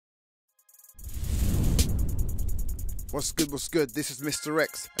What's good? This is Mr.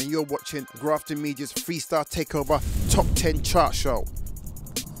 X, and you're watching Graftin Media's Freestyle Takeover Top 10 Chart Show.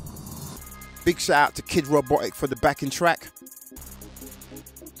 Big shout out to Kid Robotik for the backing track.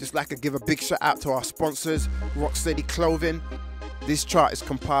 Just like to give a big shout out to our sponsors, Rocksteady Clothing. This chart is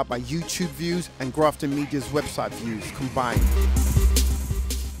compiled by YouTube views and Graftin Media's website views combined.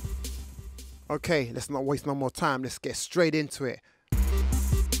 Okay, let's not waste no more time. Let's get straight into it.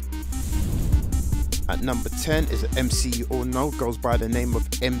 At number 10 is an MC you all know, goes by the name of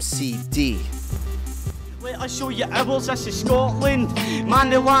MCD. Let us show you ours, this is Scotland. Man,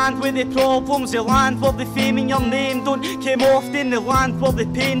 the land where the problems, the land where the fame in your name don't come often, the land where the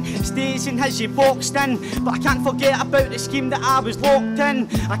pain stays and has you boxed in. But I can't forget about the scheme that I was locked in.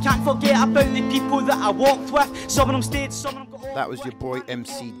 I can't forget about the people that I walked with. Some of them stayed, some of them got. That was your boy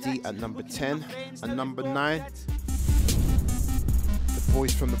MCD at number 10. And number 9, the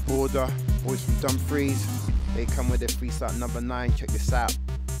boys from the border, boys from Dumfries. They come with their freestyle at number 9. Check this out.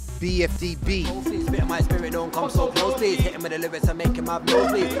 BFDB. Spit my spirit, don't come so close, please. Hit him with the lyrics and make him have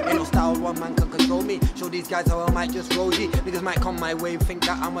nosebleeds. Ain't no style, one man can control me. Show these guys how I might just roll G. Niggas might come my way and think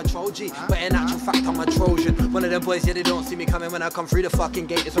that I'm a Trojan, but in actual fact I'm a Trojan. One of them boys, yeah, they don't see me coming when I come through the fucking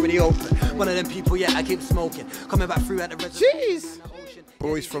gate. It's already open. One of them people, yeah, I keep smoking. Coming back through at the reservoir. Jeez.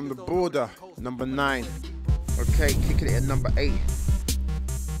 Boys from the border, number 9. Okay, kicking it at number 8.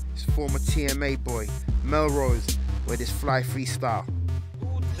 It's former TMA boy, Melrose, with his fly freestyle.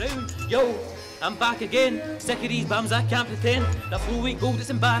 Yo, I'm back again. Sick of these bums, I can't pretend. That flow ain't gold,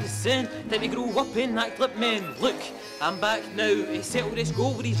 it's embarrassing. Time to grow up in that clip, man. Look, I'm back now. To settle this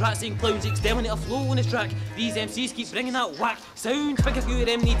goal with these rats and clowns. Exterminate a flow on this track. These MCs keep bringing that whack sound. Think a few of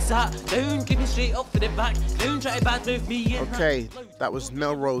them need sat down. Keep me straight up for the back. Down, try to badmouth me. Okay, that was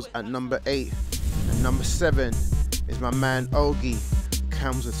Melrose at number 8. And number 7 is my man Ogie.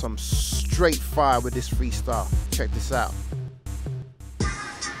 Comes with some straight fire with this freestyle. Check this out.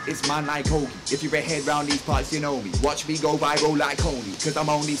 It's man like Hoagie. If you're a head round these parts, you know me. Watch me go viral like Coney, cause I'm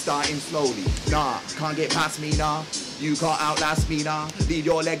only starting slowly. Nah, can't get past me, nah. You can't outlast me, nah. Leave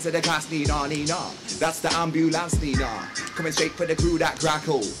your legs at the cast, nah. That's the ambulance, nah. Coming straight for the crew that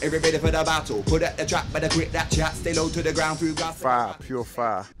crackle. Every ready for the battle. Put at the trap, better quit that chat. Stay low to the ground through gas. Fire, pure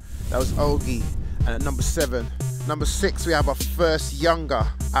fire. That was Ogie. And at number 7. Number 6, we have our first younger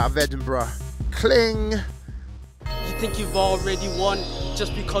out of Edinburgh. Cling. You think you've already won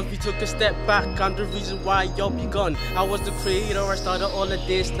just because we took a step back. I'm the reason why you'll be gone. I was the creator, I started all of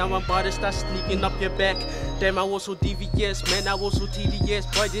this. Now I'm about to start sneaking up your back. Damn, I was so devious, man, I was so tedious.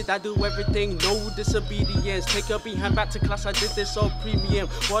 Boy, did I do everything, no disobedience. Take your behind back to class, I did this on premium.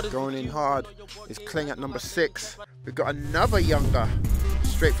 Going in hard is Cling at number 6. We've got another younger,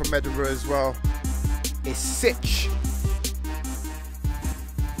 straight from Edinburgh as well. It's Sitch.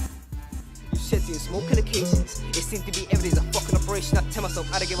 Seeing smoke in the cases. It seemed to be every day's a fucking operation. I tell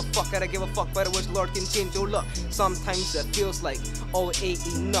myself I don't give a fuck, I don't give a fuck, but I wish Lord can change your luck. Sometimes it feels like all it ain't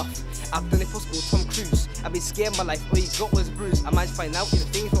enough. I've done it for school, Tom Cruise. I've been scared my life, all you got was bruise. I might find out if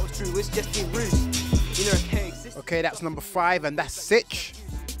the thing's not true, it's just a ruse. You know, it can't exist. Okay, that's number 5, and that's Sitch.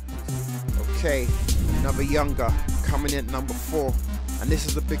 Okay, another younger coming in at number 4. And this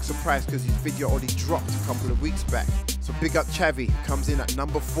is a big surprise because his video already dropped a couple of weeks back. So big up Chavi, comes in at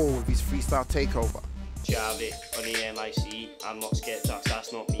number 4 with his Freestyle Takeover. Chavi on the MIC, I'm not scared,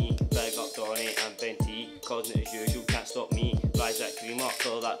 that's not me. Big up Donny and Benty, causing it as usual, can't stop me. Rise that cream up,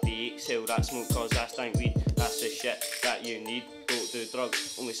 fill that beat, sell that smoke cause that's dank weed. That's the shit that you need, don't do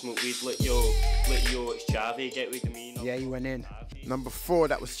drugs, only smoke weed. Let yo, it's Chavi, get with me. Yeah, he went in. Number 4,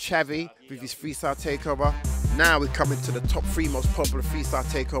 that was Chavi with his Freestyle Takeover. Now we're coming to the top 3 most popular Freestyle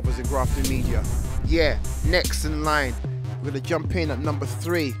Takeovers in Graftin Media. Yeah, next in line, we're gonna jump in at number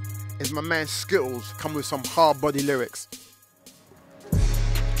 3 is my man Skittles, come with some hard body lyrics.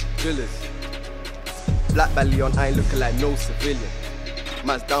 Drillers, black belly on, I ain't looking like no civilian.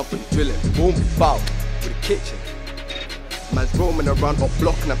 Man's down for the drilling, boom, bow, with a kitchen. Man's roaming around or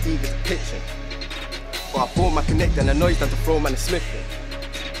blocking, I'm eager to pitching. But I form my connect and the noise down to throw man is smithing.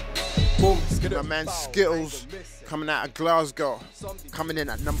 Boom, my man Skittles coming out of Glasgow, coming in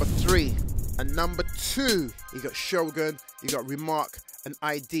at number 3. And number 2, you got Shogun, you got Remark and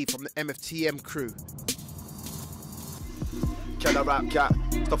ID from the MFTM crew. Killer rap cat,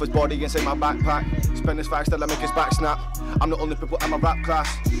 stuff his body inside my backpack. Spend his facts till I make his back snap. I'm the only people in my rap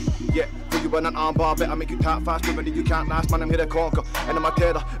class. Yeah, for you and an armbar, bet I make you tap fast. Remember you can't last, man, I'm here to conquer. And in my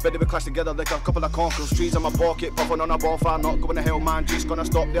terror, ready we clash together like a couple of conquerors. Trees in my pocket, puffing on a bonfire, not going to hell, man. Just gonna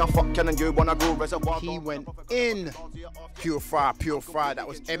stop there, fucking and you wanna go reservoir. He went in. Pure fire, that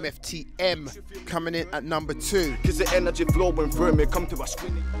was MFTM coming in at number 2. Cause the energy flowing through me, come to a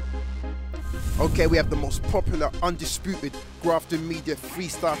screen. Okay, we have the most popular, undisputed Graftin Media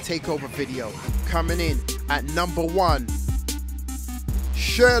Freestyle Takeover video coming in at number 1.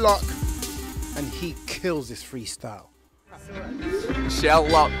 Sherlock, and he kills this freestyle.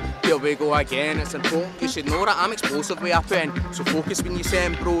 Sherlock, here we go again, it's important you should know that I'm explosive with a pen. So focus when you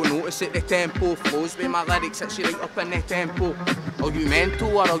send, bro, notice that the tempo flows with my lyrics, it's right up in the tempo. Are you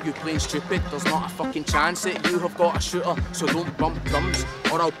mental or are you plain stupid? There's not a fucking chance that you have got a shooter. So don't bump drums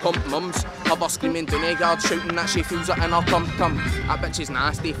or I'll pump mums. Have her screaming down the yard shouting that she feels it in her tum-tum. That bitch is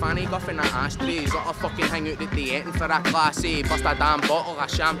nasty, fanny guffing that ashtrays. Let her fucking hang out at the end for a class A. Bust a damn bottle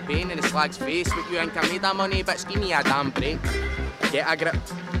of champagne in the slag's face. What you think I made that money, bitch, give me a damn break. Get a grip,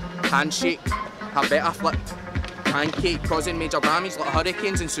 handshake, a better flip, pancake, causing major damage like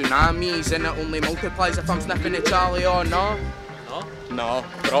hurricanes and tsunamis, and it only multiplies if I'm sniffing the Charlie, oh no? No,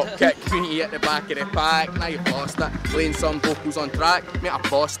 drop kick, me at the back of the pack, now you've lost it, playing some vocals on track, mate I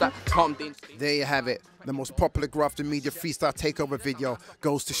paused it, calm down. There you have it, the most popular Graftin Media Freestyle Takeover video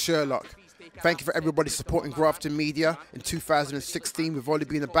goes to Sherlock. Thank you for everybody supporting Graftin Media. In 2016, we've only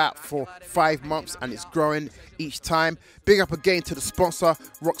been about for 5 months and it's growing each time. Big up again to the sponsor,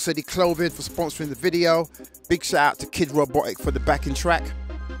 Rock City Clothing, for sponsoring the video. Big shout out to Kid Robotik for the backing track.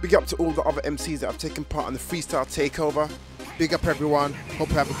 Big up to all the other MCs that have taken part in the Freestyle Takeover. Big up everyone, hope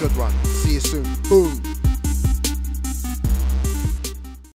you have a good one. See you soon. Boom.